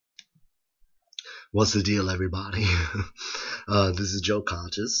What's the deal, everybody? This is Joe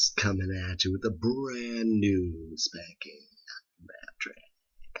Conscious coming at you with a brand new spanking rap track.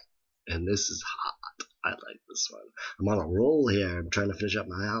 And this is hot. I like this one. I'm on a roll here. I'm trying to finish up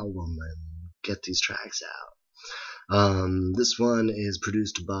my album and get these tracks out. This one is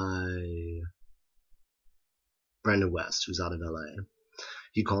produced by Brandon West, who's out of LA.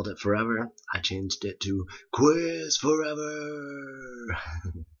 He called it Forever. I changed it to Quiz Forever.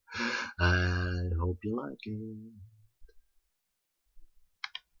 I hope you like it.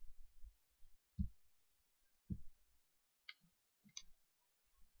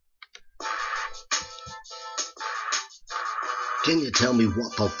 Can you tell me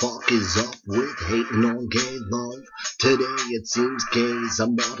what the fuck is up with hating on gay love? Today it seems gays are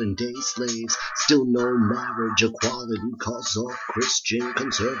modern day slaves. Still no marriage equality cause of Christian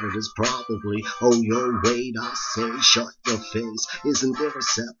conservatives probably. Oh yo, wait, I say, shut your face. Isn't there a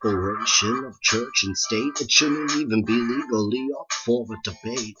separation of church and state? It shouldn't even be legally up for a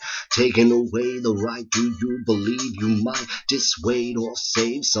debate. Taking away the right, do you believe you might dissuade or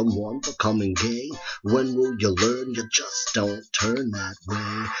save someone becoming gay? When will you learn? You just don't turn that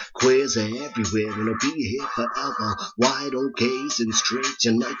way. Queers are everywhere and it'll be here forever. Why don't gays and straights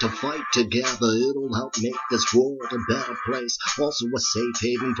unite to fight together? It'll help make this world a better place. Also a safe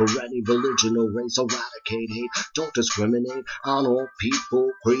haven for any religion or race. Eradicate hate, don't discriminate on all people.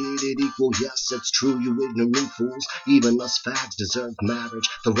 Created equal, yes, it's true, you ignorant fools. Even us fags deserve marriage,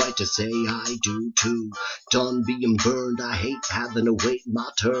 the right to say I do too. Done being burned, I hate having to wait my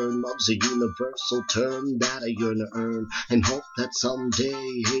turn. Love's a universal term that I yearn to earn, and hope that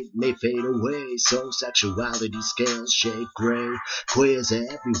someday hate may fade away. So sexuality scales shade gray. Queers are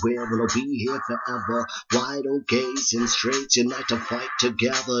everywhere and it'll be here forever. Why don't gays and straights unite to fight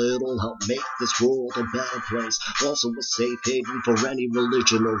together? It'll help make this world a better place. Also a safe haven for any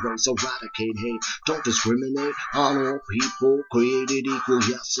religion or race. Eradicate hate, don't discriminate on all people. Created equal,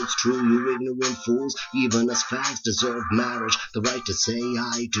 yes, it's true, you ignorant fools. Even us fags deserve marriage, the right to say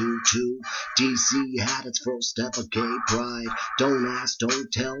I do too. DC had its first ever gay pride. Don't ask,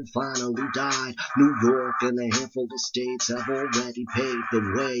 don't tell, finally died. New York and a handful of states have already paved the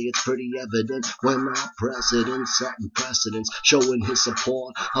way. It's pretty evident when our president setting precedents, showing his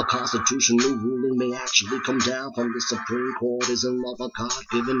support. A constitutional ruling may actually come down from the Supreme Court. Isn't love a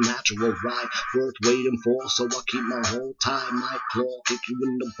God-given natural right worth waiting for? So I keep my hold tight, my claw, kick you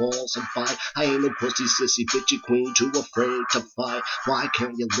in the balls and fight. I ain't no pussy, sissy, bitchy queen, too afraid to fight. Why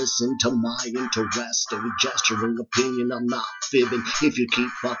can't you listen to my interesting gesturing opinion? I'm not fibbing if you keep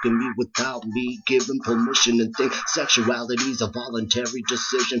fucking me without me giving permission and think sexuality's a voluntary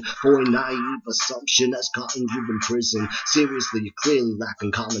decision for a naive assumption that's gotten you in prison. Seriously, you're clearly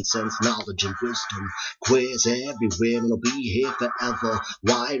lacking common sense, knowledge, and wisdom. Queers are everywhere and it'll be here forever.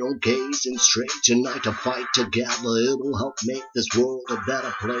 Why don't gays and straights unite to fight together? It'll help make this world a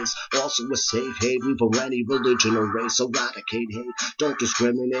better place. Also a safe haven for any religion or race. Eradicate hate, don't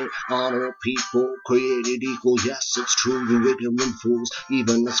discriminate on all people. Created equal, yes, it's true, you ignorant fools.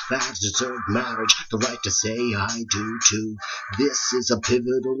 Even us fags deserve marriage, the right to say I do too. This is a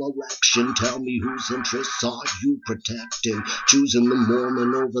pivotal election. Tell me whose interests are you protecting? Choosing the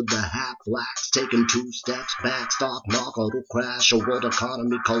Mormon over the half blacks, taking 2 steps back. Stock market will crash, a world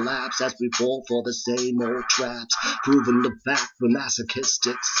economy collapse as we fall for the same old traps. Proving the fact with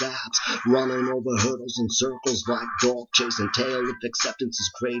masochistic saps, running over hurdles in circles like dog chasing tail. If acceptance is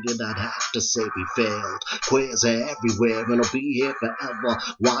created, I'd have to say we failed. Queers are everywhere and it'll be here forever.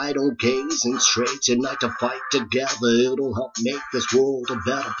 Why don't gays and straights unite to fight together? It'll help make this world a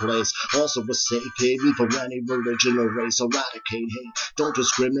better place. Also a safe haven for any religion or race. Eradicate hate, don't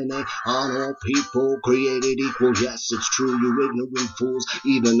discriminate on all people. Created equal, yes, it's true, you ignorant fools.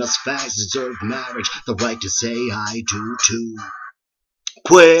 Even us fags deserve marriage, the right to say I do too.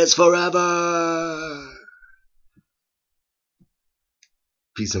 Queers forever!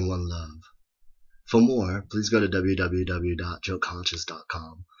 Peace and one love. For more, please go to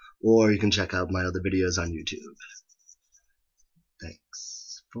www.joeconscious.com, or you can check out my other videos on YouTube.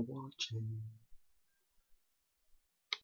 Thanks for watching.